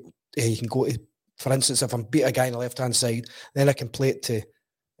position where you can go to. For instance, if I'm beat a guy on the left-hand side, then I can play it to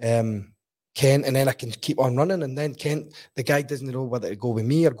Kent, and then I can keep on running, and then Kent, the guy doesn't know whether to go with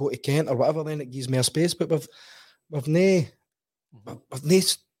me or go to Kent or whatever, then it gives me a space. But we've nobody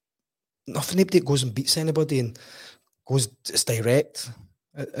that goes and beats anybody and goes, it's direct.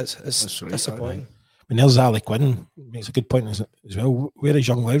 It's disappointing. And there's Ali Quinn makes a good point as well. Where is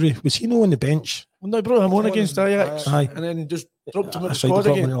young Lowry? Was he no on the bench? Well, they brought him on against Ajax, aye, and then just dropped him in the That's right, squad they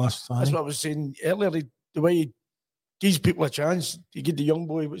dropped him again. in the last, That's what I was saying earlier. The way he gives people a chance, you give the young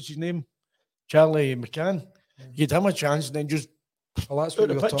boy, what's his name, Charlie McCann, you give him a chance, and then just well, that's put what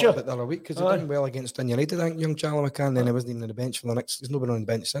we the were picture. talking about the other week, because he done well against United, I think, young Charlie McCann. Then he wasn't even on the bench for the next. He's not been on the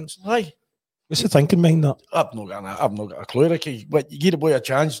bench since. Aye. What's the thinking behind that? I've not got a clue, Ricky. But you give the boy a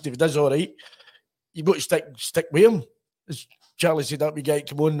chance. If he does all right, you've got to stick with him. As Charlie said, that we guy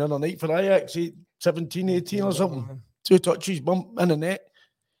come on the other night for Ajax, 17, 18 or something. 2 touches, bump in the net.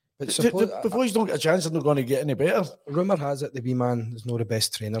 But before he's not got a chance, they're not going to get any better. Rumour has it the wee man is not the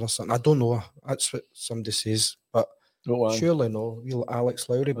best trainer or something. I don't know. That's what somebody says. But surely no. Real Alex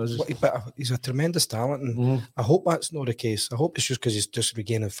Lowry. But he's a tremendous talent. And I hope that's not the case. I hope it's just because he's just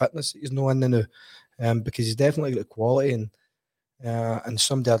regaining fitness. He's no in the now. Because he's definitely got the quality and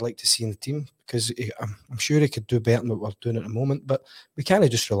somebody I'd like to see in the team, because I'm sure he could do better than what we're doing at the moment. But we can't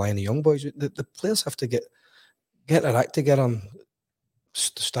just rely on the young boys. The players have to get their act together and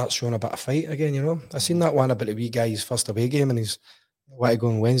start showing a bit of fight again, you know. I seen that one about the wee guy's first away game, and he's want to go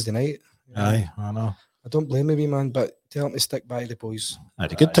on Wednesday night. Aye, I know. I don't blame the wee man, but tell him to stick by the boys. Aye,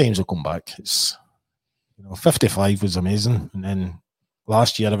 the good times will come back. It's 55 was amazing, and then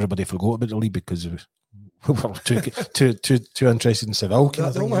last year everybody forgot about the league because we were too interested in Seville.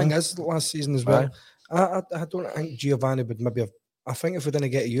 The only thing is last season as well. I don't think Giovanni would maybe have. I think if we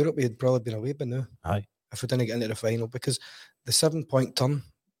didn't get to Europe, he'd probably been away by now. Aye. If we didn't get into the final, because the 7-point turn,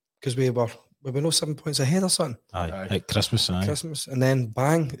 because we were no 7 points ahead or something. Aye. At Christmas, and then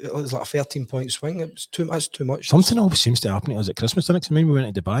bang, it was like a 13-point swing. It was too much. Something always seems to happen to us at Christmas. The next time we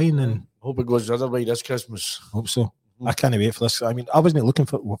went to Dubai, and then Hope it goes the other way this Christmas. Hope so. I can't wait for this. I mean, I wasn't looking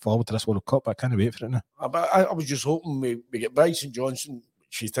forward to this World Cup, but I can't wait for it now. I was just hoping we get by St Johnstone,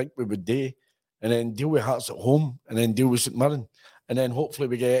 which you think we would do, and then deal with Hearts at home, and then deal with St Mirren, and then hopefully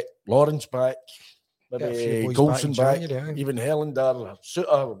we get Lawrence back, maybe Golson back, even Helander,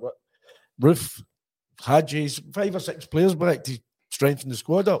 Suter, Roof, Hadji's, 5 or 6 players back to strengthen the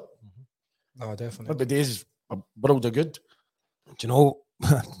squad up. No, definitely. Maybe days a world of good. Do you know,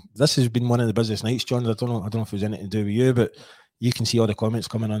 this has been one of the busiest nights, John. I don't know if it was anything to do with you, but you can see all the comments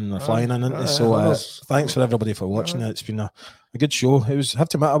coming in and they're flying in, isn't they? So thanks for everybody for watching it. It's been a good show. It was, I have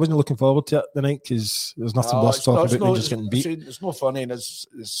to admit, I wasn't looking forward to it the night because there's nothing worse to talk about than just getting beat. It's not funny and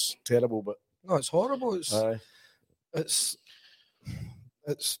it's terrible, but no, it's horrible. It's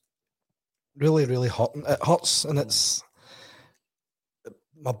really, really hot. It hurts, and it's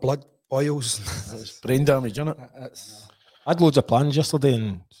my blood boils. It's brain damage, isn't it? I had loads of plans yesterday,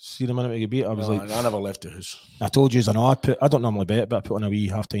 and see the minute we get beat, I was like, I never left the house. I told you, I know I don't normally bet, but I put on a wee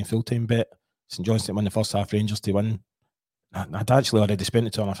half-time, full-time bet. St Johnstone won the first half, Rangers to win. I'd actually already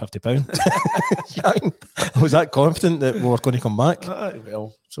spent the £250. I was that confident that we were going to come back.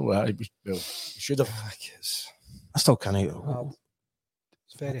 We should have. I still can't.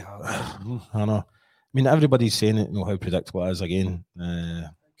 It's very hard. I know. I mean, everybody's saying it, how predictable it is again.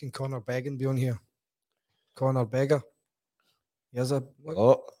 Can Conor Beggan be on here? Conor Beggar.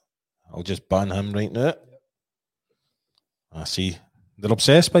 I'll just ban him right now. I see. They're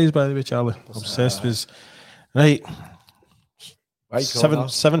obsessed by the way, Charlie. Obsessed with. Right.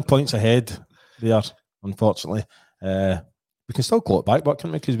 7 points ahead there, unfortunately. We can still claw it back, but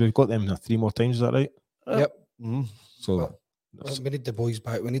can't we? Because we've got them 3 more times, is that right? Yep. So we need the boys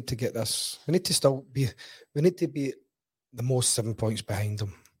back. We need to get this. We need to be the most 7 points behind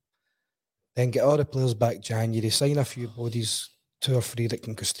them. Then get all the players back January, sign a few bodies, 2 or 3 that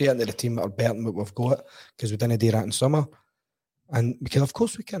can go straight into the team that are better than what we've got, because we didn't do that in summer. And because of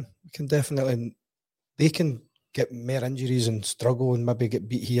course we can definitely. They can get more injuries and struggle and maybe get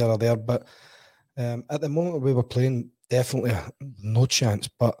beat here or there, but at the moment we were playing, definitely no chance.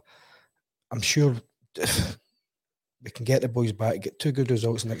 But I'm sure we can get the boys back, get 2 good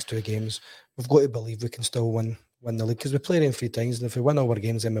results in the next 2 games. We've got to believe we can still win the league, because we play them 3 times, and if we win all our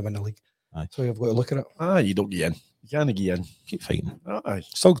games, then we win the league. Aye. So you've got to look at it. You don't get in. You can't get in. Keep fighting. Aye.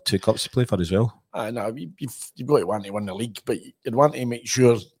 Still 2 cups to play for as well. No, you've got to want to win the league, but you'd want to make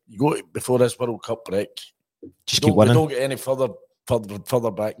sure you go to, before this World Cup break. Just keep winning. You don't get any further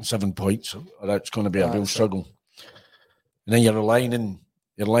back in 7 points, or that's going to be a real struggle. And then you're relying on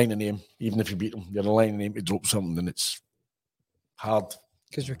him, even if you beat them, you're relying on him to drop something, and it's hard.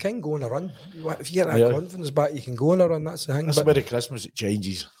 Because you can go on a run. If you get that confidence back, you can go on a run. That's the thing. That's the very Christmas it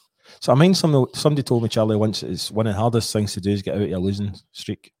changes. So I mean, somebody told me, Charlie, once, it's one of the hardest things to do is get out of a losing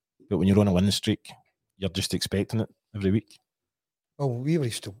streak. But when you're on a winning streak, you're just expecting it every week. Oh, we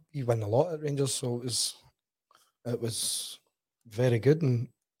win a lot at Rangers, so it was very good, and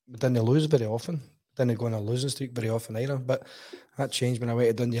we didn't lose very often. Didn't go on a losing streak very often either. But that changed when I went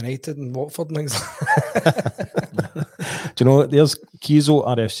to Dundee United and Watford and things. Do you know, there's Kizo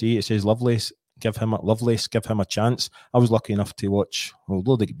RFC, it says Lovelace, give him a chance. I was lucky enough to watch,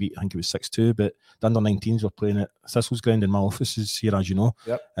 although they beat, I think it was 6-2, but the under-19s were playing at Thistle's ground in my offices here, as you know.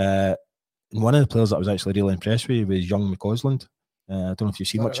 Yep. And one of the players that I was actually really impressed with was young McCausland. I don't know if you've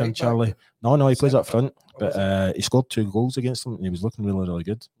seen much of him, Charlie. No, he plays up front, but he scored 2 goals against them and he was looking really, really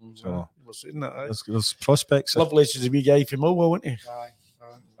good. So there's prospects. Lovelace is a wee guy from Millwall, isn't he?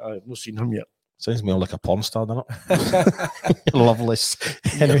 I've not seen him yet. Sounds more like a porn star, doesn't it? Lovelace.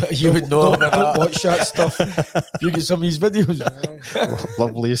 Anyway, you would know. Don't watch that stuff. You get some of these videos.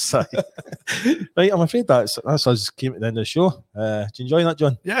 Lovelace. Right, I'm afraid that's us came to the end of the show. Did you enjoy that,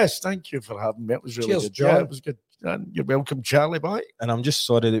 John? Yes, thank you for having me. It was really good. John. Yeah, it was good. And you're welcome, Charlie. Bye. And I'm just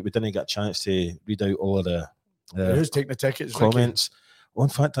sorry that we didn't get a chance to read out all of the who's taking the tickets? Comments. Oh, in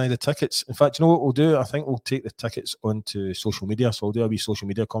fact, the tickets. In fact, you know what we'll do? I think we'll take the tickets onto social media. So we'll do a wee social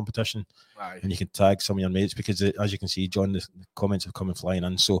media competition. Right. And you can tag some of your mates because, as you can see, John, the comments have come flying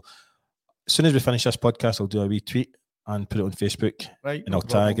in. So as soon as we finish this podcast, I'll do a wee tweet and put it on Facebook. Right. And I'll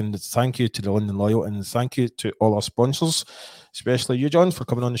tag. And thank you to the London Loyal and thank you to all our sponsors, especially you, John, for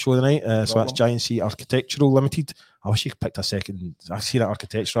coming on the show tonight. So that's Giant Sea Architectural Limited. I wish you could pick a second. I see that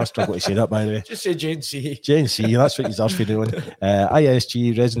architecture. I struggle to say that, by the way. Just say JNC. JNC, that's what he's asked for doing.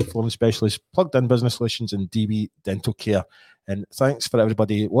 ISG, Resin Form Specialist, Plugged In Business Solutions, and DB Dental Care. And thanks for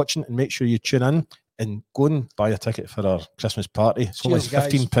everybody watching. And make sure you tune in and go and buy a ticket for our Christmas party. It's only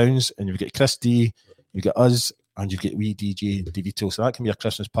 £15, and you've got Chris D, you've got us, and you've got wee DJ DV2. So that can be your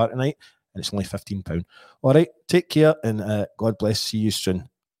Christmas party night, and it's only £15. All right, take care, and God bless. See you soon.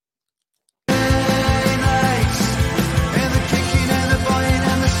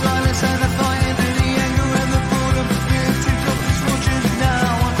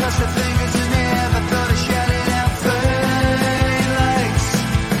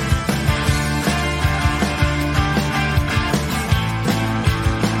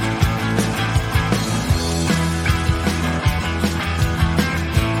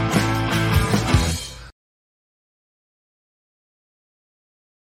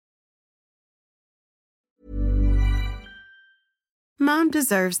 Mom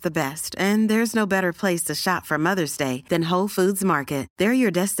deserves the best, and there's no better place to shop for Mother's Day than Whole Foods Market. They're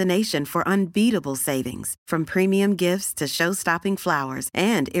your destination for unbeatable savings, from premium gifts to show-stopping flowers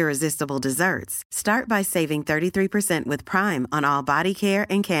and irresistible desserts. Start by saving 33% with Prime on all body care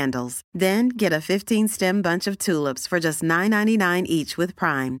and candles. Then get a 15-stem bunch of tulips for just $9.99 each with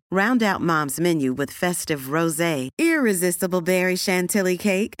Prime. Round out Mom's menu with festive rosé, irresistible berry chantilly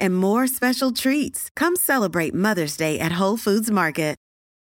cake, and more special treats. Come celebrate Mother's Day at Whole Foods Market.